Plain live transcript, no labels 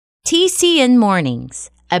TCN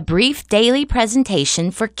Mornings, a brief daily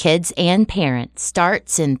presentation for kids and parents,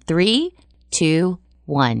 starts in 3, 2,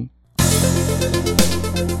 1. The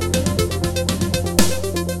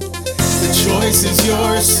choice is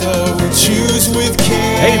yours, so choose with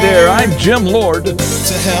care. Hey there, I'm Jim Lord. To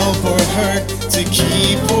help or hurt, to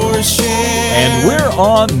keep or share. And we're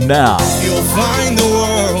on now. You'll find the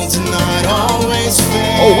world's not always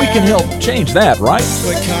fair. Oh, we can help change that, right?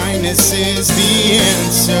 But kindness is the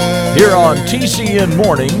answer. Here on TCN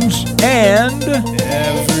Mornings and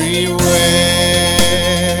everywhere.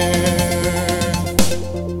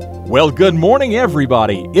 Well, good morning,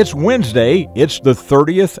 everybody. It's Wednesday. It's the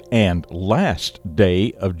 30th and last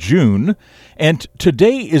day of June. And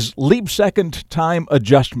today is Leap Second Time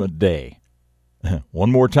Adjustment Day.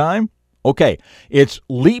 One more time? Okay, it's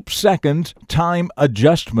Leap Second Time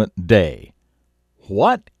Adjustment Day.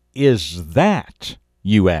 What is that,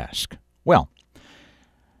 you ask? Well,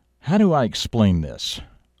 how do I explain this?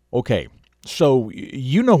 Okay, so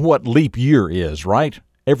you know what leap year is, right?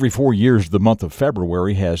 Every 4 years, the month of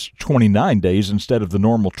February has 29 days instead of the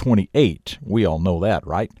normal 28. We all know that,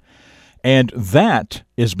 right? And that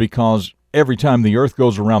is because every time the Earth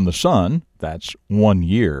goes around the sun, that's 1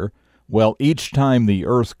 year. Well, each time the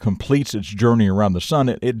Earth completes its journey around the sun,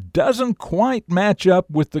 it doesn't quite match up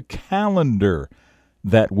with the calendar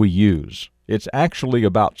that we use. It's actually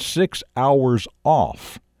about 6 hours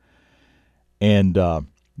off. And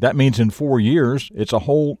that means in 4 years, it's a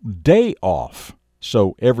whole day off.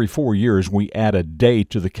 So every 4 years, we add a day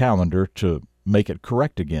to the calendar to make it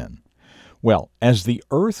correct again. Well, as the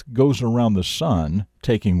Earth goes around the sun,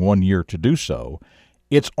 taking 1 year to do so,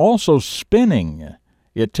 it's also spinning.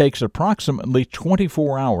 It takes approximately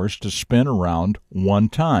 24 hours to spin around one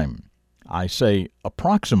time. I say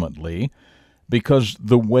approximately because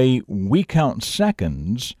the way we count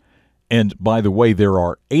seconds, and by the way, there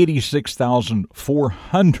are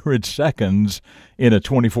 86,400 seconds in a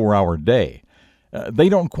 24-hour day, they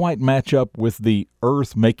don't quite match up with the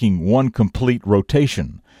Earth making one complete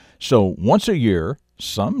rotation. So once a year,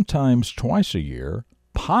 sometimes twice a year,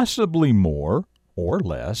 possibly more or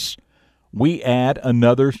less, we add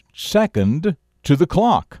another second to the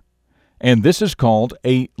clock. And this is called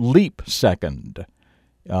a leap second.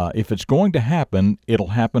 If it's going to happen, it'll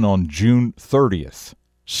happen on June 30th.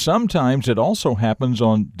 Sometimes it also happens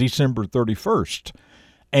on December 31st.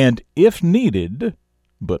 And if needed,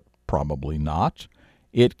 but probably not,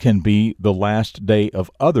 it can be the last day of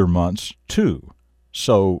other months too.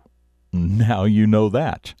 So now you know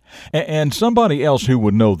that. And somebody else who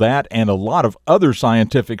would know that and a lot of other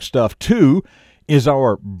scientific stuff too is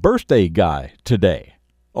our birthday guy today.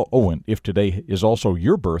 Oh, and if today is also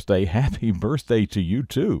your birthday, happy birthday to you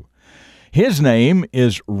too. His name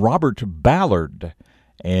is Robert Ballard,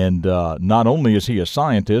 and not only is he a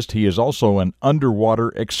scientist, he is also an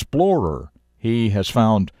underwater explorer. He has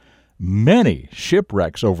found many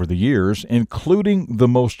shipwrecks over the years, including the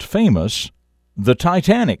most famous, the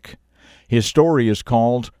Titanic. His story is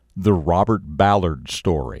called The Robert Ballard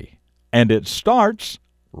Story, and it starts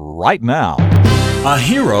right now. A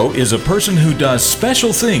hero is a person who does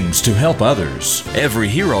special things to help others. Every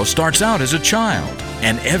hero starts out as a child,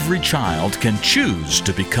 and every child can choose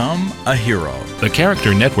to become a hero. The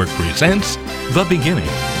Character Network presents The Beginning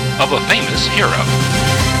of a Famous Hero.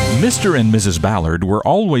 Mr. and Mrs. Ballard were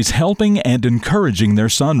always helping and encouraging their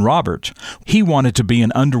son Robert. He wanted to be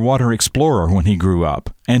an underwater explorer when he grew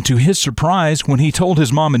up, and to his surprise, when he told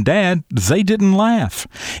his mom and dad, they didn't laugh.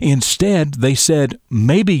 Instead, they said,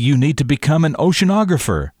 "Maybe you need to become an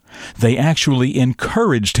oceanographer." They actually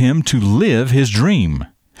encouraged him to live his dream.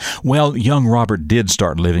 Well, young Robert did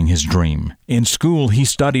start living his dream. In school, he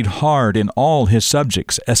studied hard in all his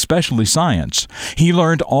subjects, especially science. He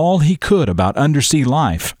learned all he could about undersea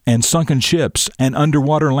life and sunken ships and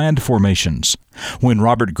underwater land formations. When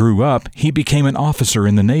Robert grew up, he became an officer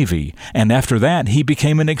in the Navy, and after that, he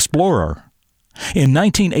became an explorer. In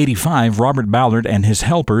 1985, Robert Ballard and his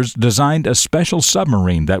helpers designed a special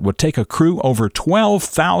submarine that would take a crew over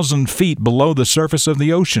 12,000 feet below the surface of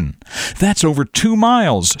the ocean. That's over 2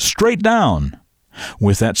 miles straight down.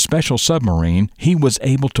 With that special submarine, he was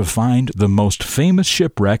able to find the most famous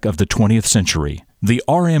shipwreck of the 20th century, the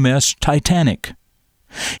RMS Titanic.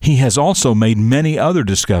 He has also made many other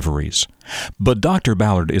discoveries. But Dr.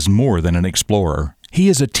 Ballard is more than an explorer. He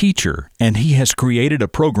is a teacher, and he has created a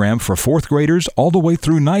program for 4th graders all the way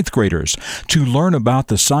through 9th graders to learn about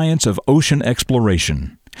the science of ocean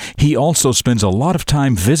exploration. He also spends a lot of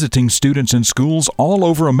time visiting students in schools all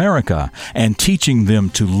over America and teaching them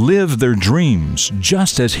to live their dreams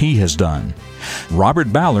just as he has done.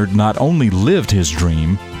 Robert Ballard not only lived his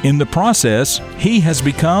dream, in the process, he has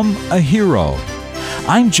become a hero.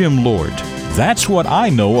 I'm Jim Lord. That's what I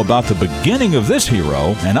know about the beginning of this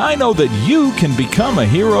hero, and I know that you can become a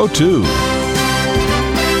hero too.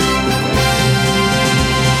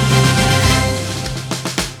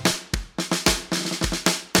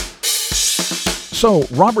 So,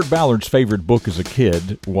 Robert Ballard's favorite book as a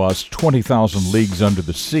kid was 20,000 Leagues Under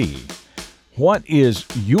the Sea. What is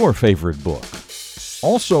your favorite book?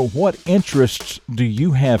 Also, what interests do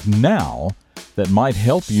you have now that might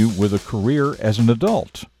help you with a career as an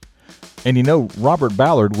adult? And you know, Robert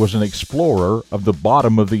Ballard was an explorer of the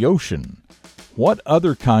bottom of the ocean. What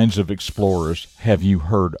other kinds of explorers have you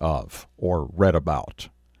heard of or read about?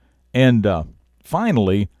 And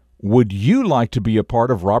finally, would you like to be a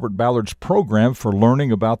part of Robert Ballard's program for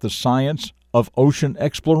learning about the science of ocean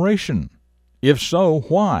exploration? If so,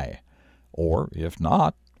 why? Or if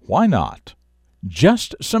not, why not?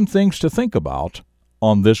 Just some things to think about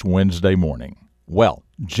on this Wednesday morning. Well,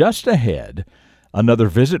 just ahead, another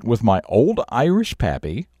visit with my old Irish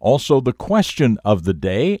pappy, also the question of the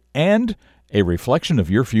day, and a reflection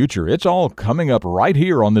of your future. It's all coming up right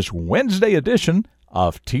here on this Wednesday edition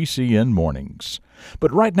of TCN Mornings.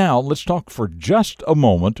 But right now, let's talk for just a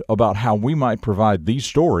moment about how we might provide these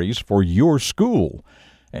stories for your school.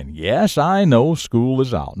 And yes, I know school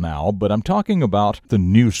is out now, but I'm talking about the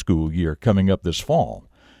new school year coming up this fall.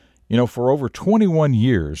 You know, for over 21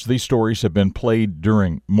 years, these stories have been played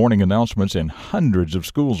during morning announcements in hundreds of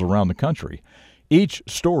schools around the country. Each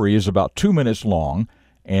story is about 2 minutes long,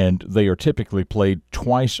 and they are typically played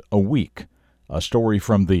twice a week. A story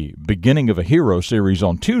from the Beginning of a Hero series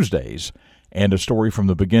on Tuesdays, and a story from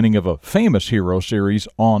the Beginning of a Famous Hero series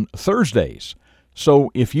on Thursdays.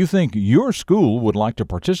 So if you think your school would like to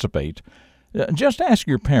participate, just ask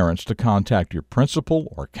your parents to contact your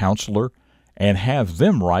principal or counselor and have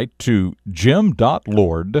them write to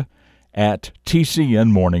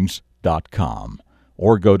jim.lord@tcnmornings.com,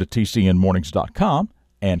 or go to tcnmornings.com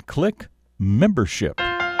and click Membership.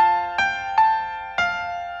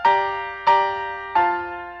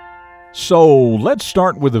 So let's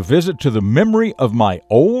start with a visit to the memory of my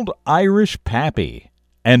old Irish pappy.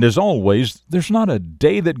 And as always, there's not a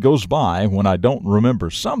day that goes by when I don't remember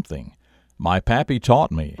something my pappy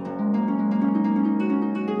taught me.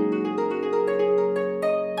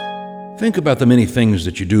 Think about the many things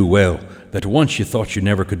that you do well that once you thought you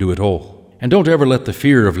never could do at all. And don't ever let the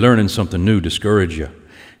fear of learning something new discourage you.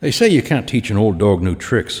 They say you can't teach an old dog new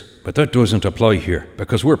tricks, but that doesn't apply here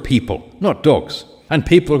because we're people, not dogs. And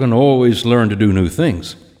people can always learn to do new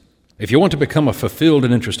things. If you want to become a fulfilled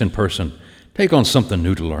and interesting person, take on something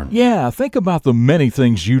new to learn. Yeah, think about the many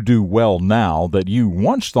things you do well now that you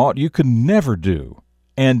once thought you could never do.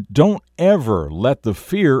 And don't ever let the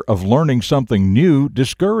fear of learning something new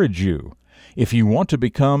discourage you. If you want to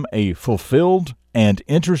become a fulfilled and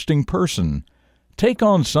interesting person, take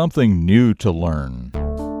on something new to learn.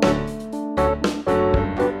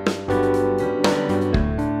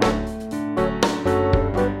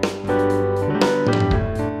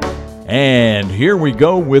 And here we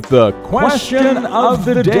go with the question of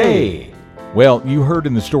the day. Well, you heard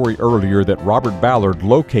in the story earlier that Robert Ballard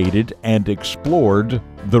located and explored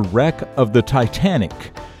the wreck of the Titanic.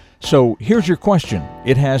 So here's your question.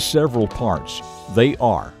 It has several parts. They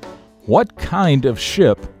are: what kind of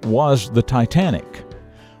ship was the Titanic?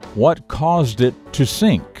 What caused it to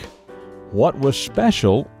sink? What was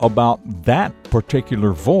special about that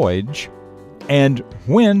particular voyage? And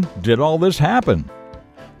when did all this happen?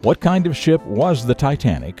 What kind of ship was the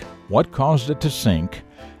Titanic? What caused it to sink?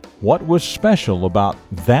 What was special about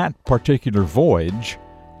that particular voyage?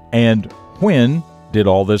 And when did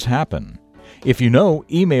all this happen? If you know,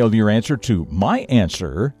 email your answer to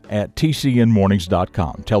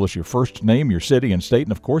myanswer@tcnmornings.com. Tell us your first name, your city and state,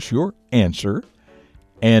 and of course your answer.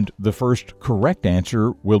 And the first correct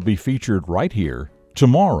answer will be featured right here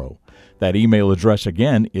tomorrow. That email address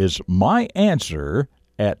again is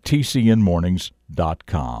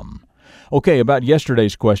myanswer@tcnmornings.com. Okay, about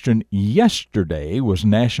yesterday's question. Yesterday was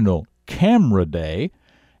National Camera Day,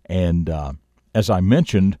 and as I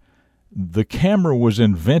mentioned, the camera was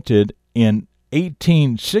invented in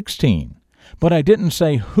 1816, but I didn't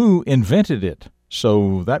say who invented it.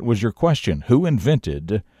 So that was your question. Who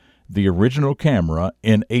invented the original camera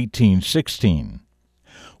in 1816?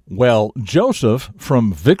 Well, Joseph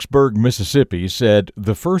from Vicksburg, Mississippi, said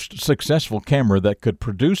the first successful camera that could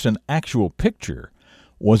produce an actual picture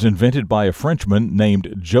was invented by a Frenchman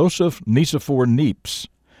named Joseph Nicephore Niepce.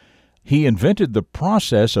 He invented the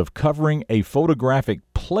process of covering a photographic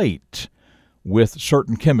plate with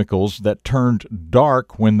certain chemicals that turned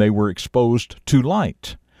dark when they were exposed to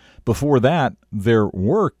light. Before that, there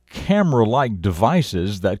were camera-like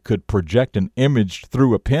devices that could project an image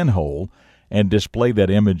through a pinhole and display that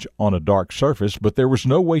image on a dark surface, but there was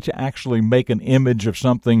no way to actually make an image of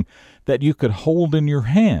something that you could hold in your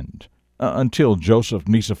hand until Joseph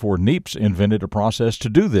Nicephore Niepce invented a process to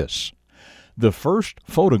do this. The first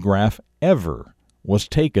photograph ever was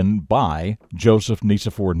taken by Joseph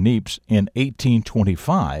Nicephore Niepce in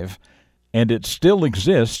 1825, and it still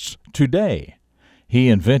exists today. He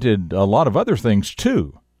invented a lot of other things,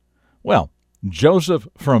 too. Well, Joseph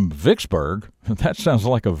from Vicksburg, that sounds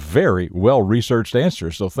like a very well-researched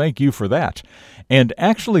answer, so thank you for that. And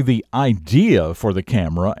actually, the idea for the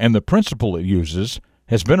camera and the principle it uses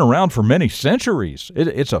has been around for many centuries.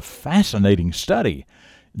 It's a fascinating study.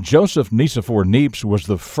 Joseph Nicephore Niepce was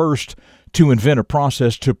the first to invent a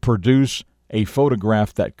process to produce a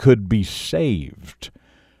photograph that could be saved.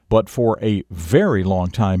 But for a very long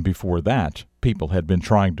time before that, people had been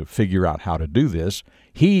trying to figure out how to do this.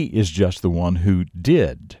 He is just the one who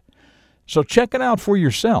did. So check it out for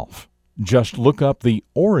yourself. Just look up the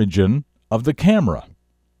origin of the camera.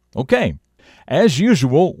 Okay, as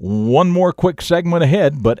usual, one more quick segment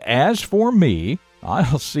ahead, but as for me,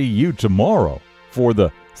 I'll see you tomorrow for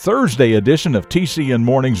the Thursday edition of TCN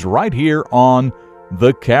Mornings right here on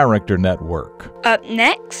the Character Network. Up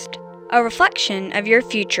next, a reflection of your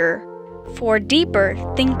future for deeper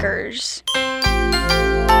thinkers.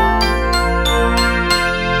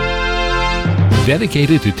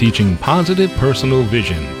 Dedicated to teaching positive personal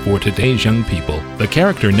vision for today's young people, the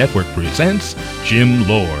Character Network presents Jim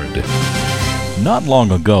Lord. Not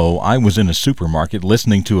long ago, I was in a supermarket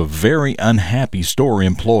listening to a very unhappy store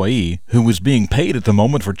employee who was being paid at the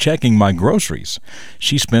moment for checking my groceries.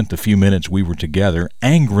 She spent the few minutes we were together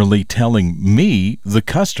angrily telling me, the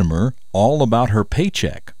customer, all about her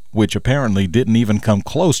paycheck, which apparently didn't even come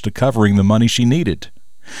close to covering the money she needed.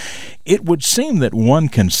 It would seem that one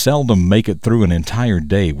can seldom make it through an entire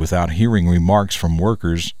day without hearing remarks from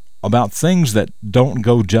workers about things that don't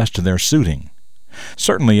go just to their suiting.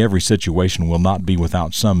 Certainly every situation will not be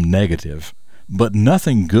without some negative, but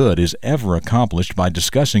nothing good is ever accomplished by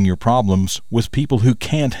discussing your problems with people who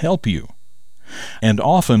can't help you. And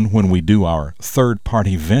often when we do our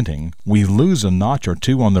third-party venting, we lose a notch or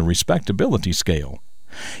two on the respectability scale.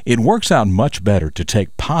 It works out much better to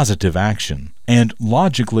take positive action and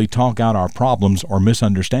logically talk out our problems or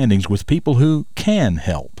misunderstandings with people who can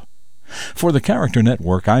help. For the Character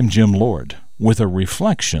Network, I'm Jim Lord, with a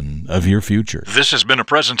reflection of your future. This has been a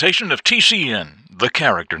presentation of TCN, the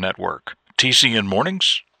Character Network,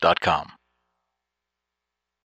 tcnmornings.com.